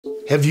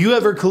Have you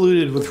ever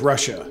colluded with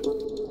Russia?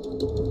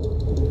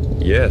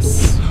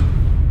 Yes.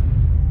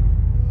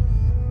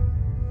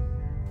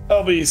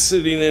 I'll be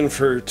sitting in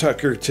for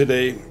Tucker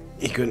today.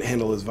 He couldn't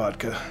handle his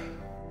vodka.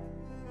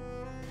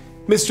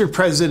 Mr.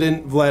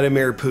 President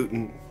Vladimir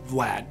Putin.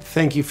 Vlad,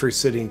 thank you for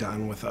sitting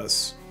down with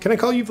us. Can I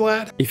call you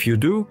Vlad? If you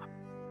do,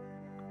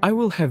 I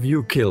will have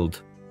you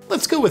killed.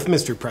 Let's go with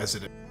Mr.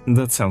 President.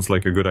 That sounds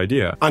like a good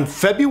idea. On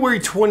February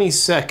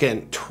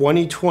 22nd,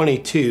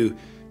 2022,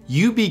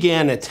 you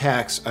began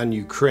attacks on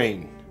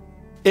Ukraine.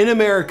 In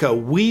America,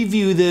 we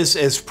view this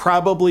as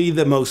probably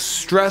the most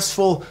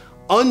stressful,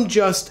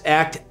 unjust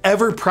act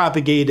ever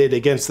propagated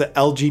against the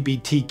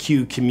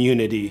LGBTQ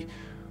community.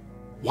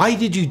 Why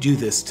did you do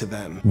this to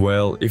them?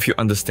 Well, if you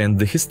understand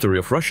the history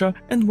of Russia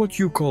and what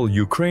you call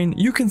Ukraine,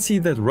 you can see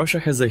that Russia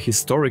has a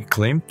historic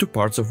claim to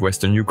parts of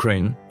Western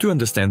Ukraine. To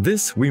understand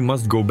this, we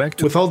must go back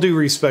to— With all due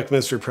respect,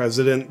 Mr.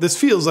 President, this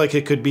feels like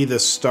it could be the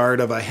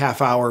start of a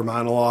half-hour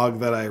monologue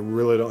that I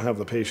really don't have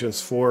the patience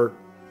for.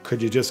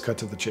 Could you just cut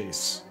to the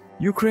chase?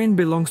 Ukraine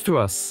belongs to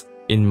us.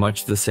 In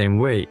much the same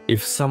way,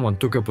 if someone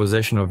took a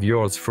possession of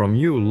yours from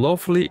you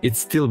lawfully, it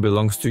still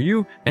belongs to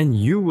you, and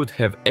you would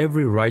have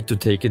every right to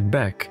take it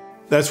back.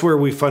 That's where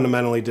we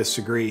fundamentally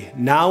disagree.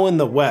 Now in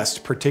the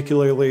West,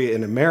 particularly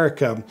in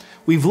America,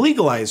 we've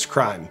legalized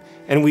crime,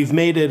 and we've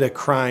made it a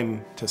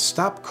crime to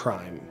stop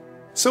crime.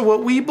 So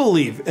what we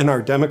believe in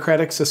our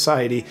democratic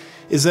society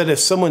is that if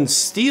someone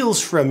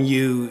steals from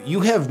you, you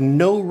have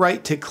no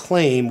right to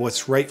claim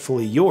what's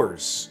rightfully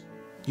yours.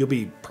 You'll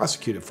be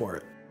prosecuted for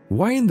it.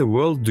 Why in the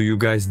world do you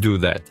guys do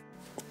that?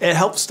 It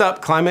helps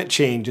stop climate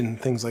change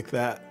and things like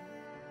that.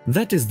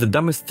 That is the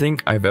dumbest thing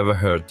I've ever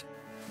heard.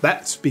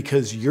 That's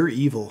because you're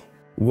evil.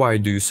 Why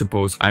do you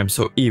suppose I'm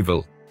so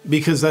evil?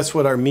 Because that's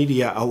what our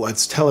media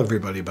outlets tell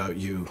everybody about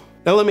you.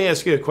 Now let me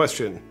ask you a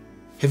question.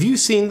 Have you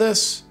seen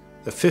this?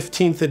 The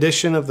 15th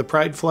edition of the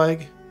Pride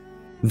flag?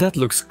 That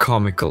looks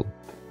comical.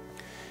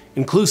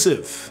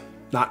 Inclusive,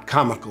 not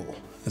comical,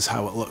 is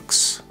how it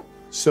looks.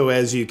 So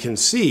as you can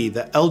see,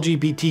 the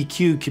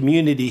LGBTQ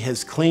community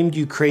has claimed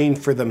Ukraine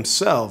for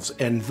themselves,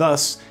 and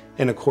thus,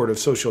 in a court of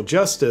social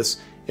justice,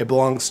 it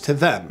belongs to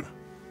them,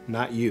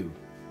 not you.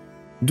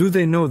 Do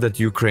they know that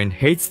Ukraine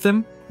hates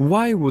them?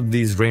 Why would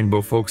these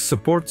rainbow folks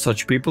support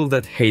such people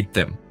that hate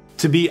them?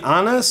 To be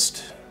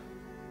honest,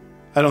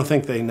 I don't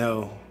think they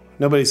know.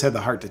 Nobody's had the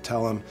heart to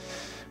tell them.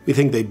 We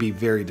think they'd be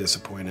very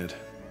disappointed.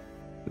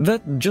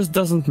 That just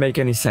doesn't make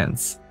any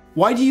sense.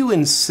 Why do you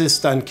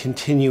insist on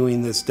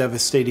continuing this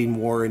devastating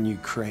war in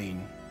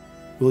Ukraine?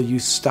 Will you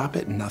stop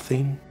at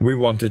nothing? We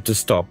wanted to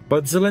stop,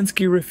 but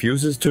Zelensky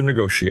refuses to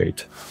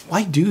negotiate.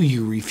 Why do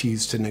you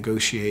refuse to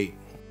negotiate?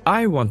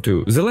 I want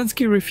to.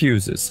 Zelensky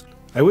refuses.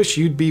 I wish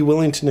you'd be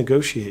willing to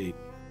negotiate.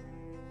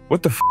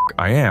 What the f***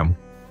 I am?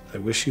 I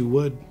wish you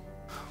would.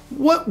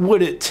 What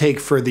would it take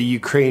for the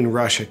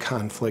Ukraine-Russia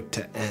conflict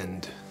to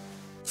end?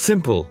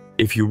 Simple.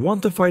 If you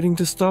want the fighting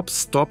to stop,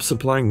 stop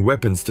supplying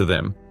weapons to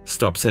them.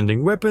 Stop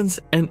sending weapons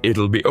and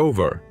it'll be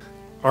over.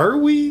 Are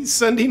we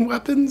sending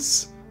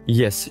weapons?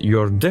 Yes,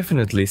 you're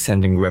definitely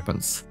sending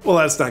weapons. Well,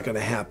 that's not going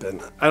to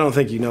happen. I don't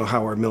think you know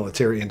how our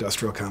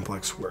military-industrial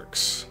complex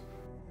works.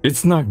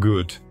 It's not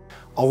good.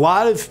 A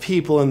lot of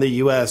people in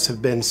the US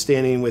have been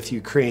standing with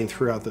Ukraine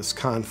throughout this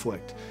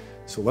conflict.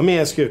 So let me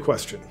ask you a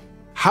question.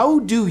 How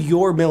do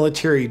your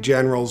military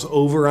generals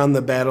over on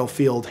the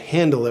battlefield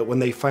handle it when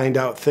they find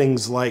out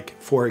things like,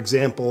 for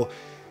example,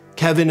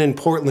 Kevin in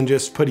Portland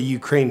just put a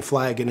Ukraine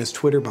flag in his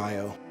Twitter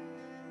bio?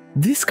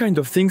 These kind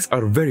of things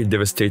are very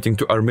devastating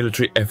to our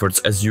military efforts,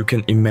 as you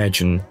can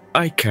imagine.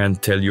 I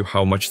can't tell you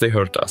how much they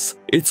hurt us.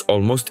 It's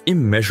almost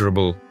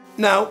immeasurable.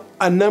 Now,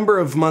 a number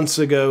of months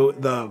ago,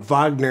 the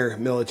Wagner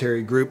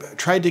military group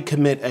tried to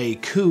commit a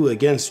coup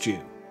against you,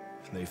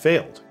 and they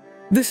failed.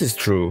 This is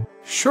true.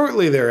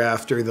 Shortly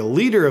thereafter, the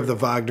leader of the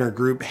Wagner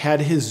group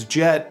had his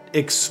jet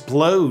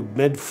explode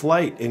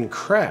mid-flight and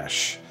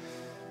crash.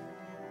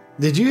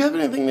 Did you have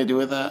anything to do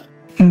with that?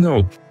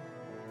 No.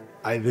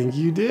 I think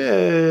you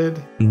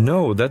did.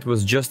 No, that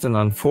was just an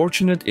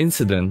unfortunate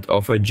incident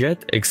of a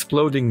jet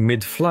exploding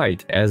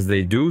mid-flight, as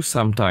they do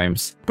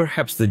sometimes.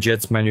 Perhaps the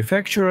jet's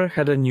manufacturer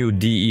had a new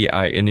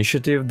DEI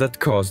initiative that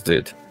caused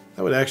it.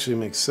 That would actually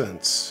make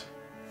sense.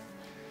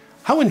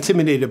 How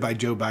intimidated by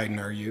Joe Biden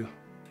are you?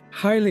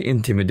 Highly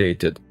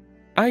intimidated.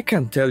 I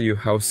can't tell you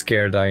how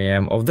scared I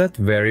am of that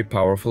very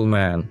powerful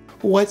man.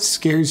 What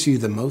scares you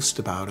the most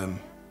about him?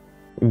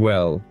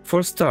 Well,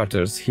 for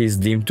starters, he's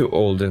deemed too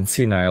old and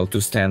senile to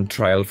stand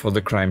trial for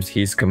the crimes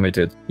he's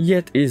committed,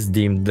 yet is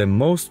deemed the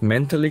most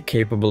mentally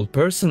capable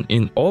person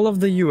in all of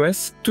the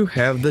US to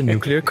have the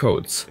nuclear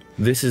codes.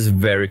 This is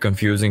very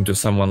confusing to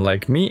someone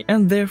like me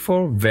and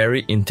therefore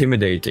very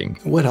intimidating.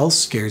 What else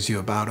scares you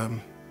about him?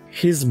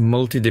 His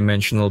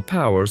multidimensional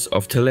powers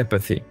of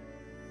telepathy.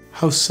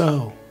 How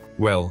so?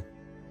 Well,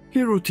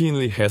 he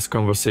routinely has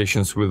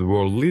conversations with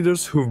world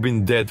leaders who've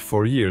been dead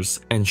for years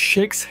and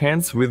shakes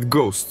hands with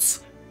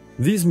ghosts.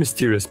 These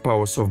mysterious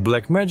powers of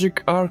black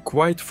magic are,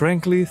 quite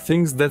frankly,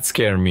 things that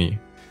scare me.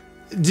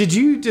 Did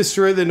you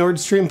destroy the Nord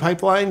Stream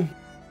pipeline?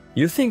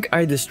 You think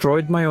I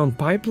destroyed my own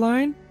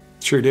pipeline?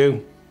 Sure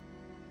do.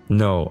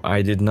 No,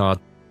 I did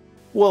not.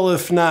 Well,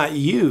 if not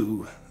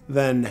you,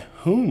 then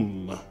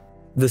whom?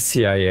 The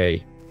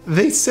CIA.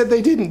 They said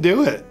they didn't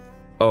do it.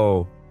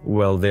 Oh,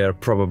 well, they're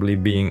probably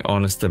being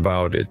honest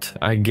about it.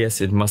 I guess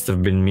it must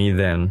have been me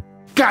then.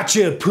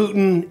 Gotcha,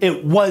 Putin.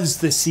 It was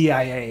the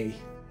CIA.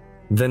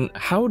 Then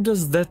how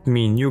does that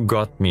mean you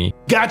got me?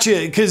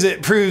 Gotcha, because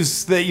it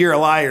proves that you're a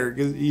liar.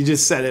 You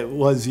just said it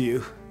was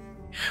you.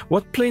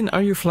 What plane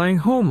are you flying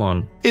home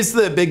on? It's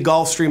the big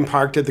Gulfstream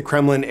parked at the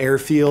Kremlin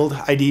airfield,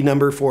 ID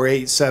number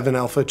 487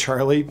 Alpha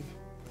Charlie.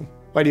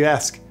 Why do you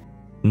ask?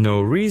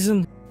 No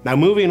reason. Now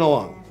moving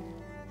along.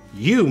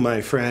 You,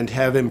 my friend,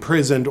 have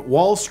imprisoned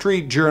Wall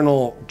Street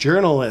Journal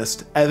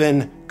journalist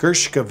Evan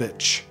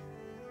Gershkovich.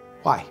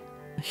 Why?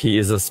 He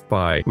is a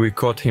spy. We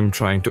caught him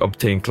trying to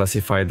obtain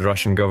classified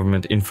Russian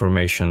government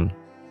information.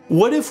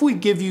 What if we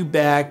give you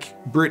back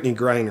Brittany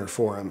Griner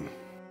for him?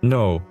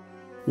 No.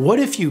 What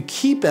if you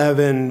keep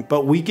Evan,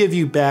 but we give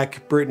you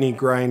back Brittany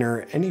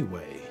Griner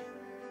anyway?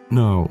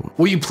 No.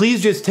 Will you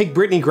please just take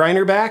Brittany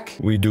Griner back?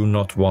 We do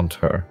not want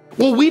her.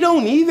 Well, we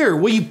don't either.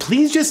 Will you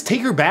please just take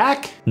her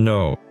back?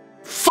 No.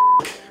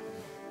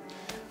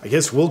 I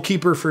guess we'll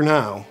keep her for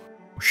now.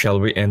 Shall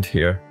we end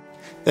here?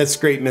 That's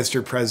great,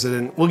 Mr.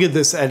 President. We'll get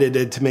this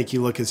edited to make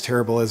you look as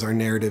terrible as our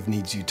narrative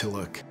needs you to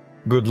look.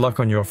 Good luck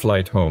on your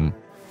flight home.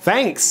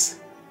 Thanks!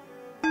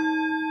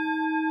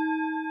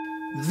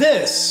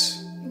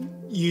 This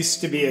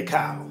used to be a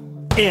cow.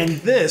 And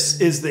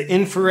this is the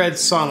infrared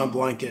sauna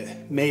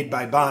blanket made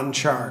by Bon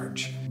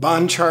Charge.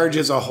 Bon Charge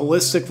is a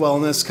holistic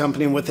wellness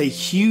company with a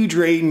huge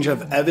range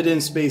of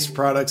evidence-based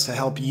products to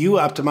help you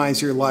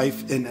optimize your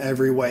life in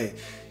every way.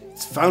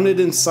 It's founded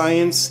in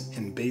science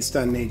and based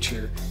on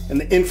nature. And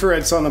the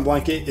infrared sauna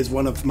blanket is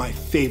one of my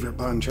favorite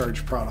Bon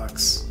Charge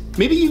products.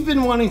 Maybe you've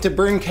been wanting to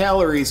burn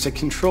calories to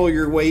control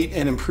your weight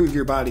and improve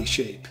your body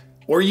shape.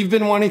 Or you've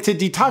been wanting to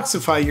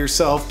detoxify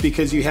yourself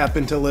because you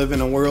happen to live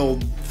in a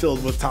world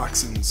filled with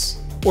toxins.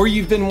 Or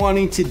you've been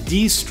wanting to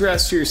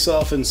de-stress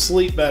yourself and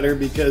sleep better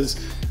because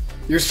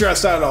you're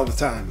stressed out all the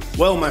time.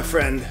 Well, my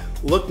friend,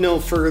 look no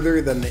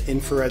further than the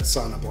infrared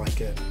sauna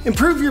blanket.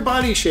 Improve your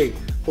body shape.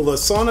 Well, the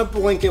sauna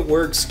blanket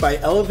works by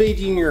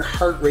elevating your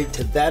heart rate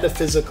to that of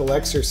physical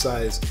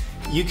exercise.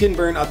 You can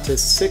burn up to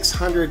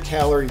 600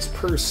 calories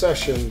per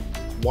session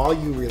while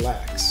you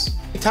relax.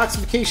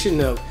 Detoxification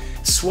note,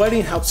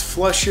 sweating helps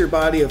flush your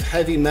body of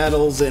heavy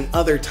metals and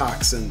other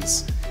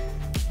toxins,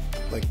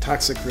 like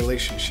toxic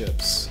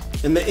relationships.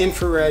 And the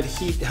infrared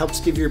heat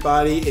helps give your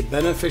body a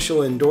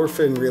beneficial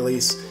endorphin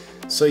release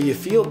so you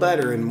feel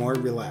better and more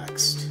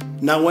relaxed.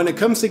 Now, when it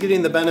comes to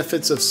getting the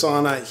benefits of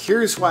sauna,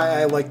 here's why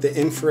I like the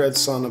infrared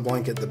sauna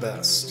blanket the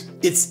best.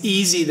 It's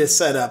easy to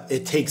set up,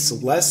 it takes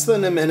less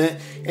than a minute,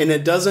 and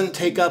it doesn't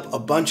take up a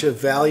bunch of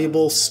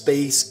valuable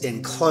space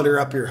and clutter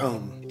up your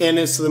home. And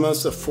it's the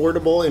most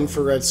affordable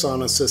infrared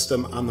sauna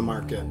system on the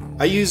market.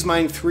 I use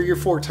mine 3 or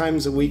 4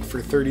 times a week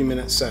for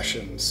 30-minute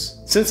sessions.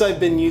 Since I've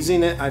been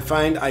using it, I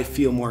find I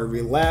feel more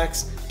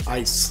relaxed,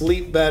 I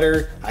sleep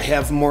better, I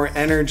have more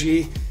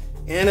energy,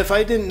 and if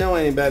I didn't know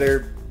any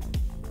better,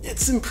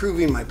 it's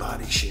improving my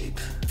body shape.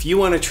 If you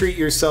want to treat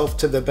yourself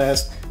to the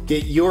best,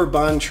 get your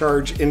Bon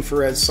Charge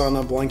infrared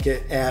sauna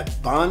blanket at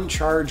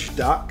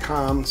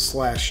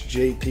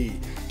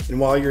boncharge.com/JP. And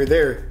while you're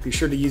there, be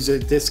sure to use the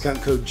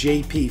discount code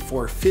JP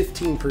for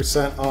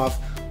 15% off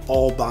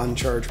all Bon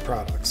Charge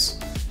products.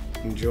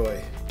 Enjoy.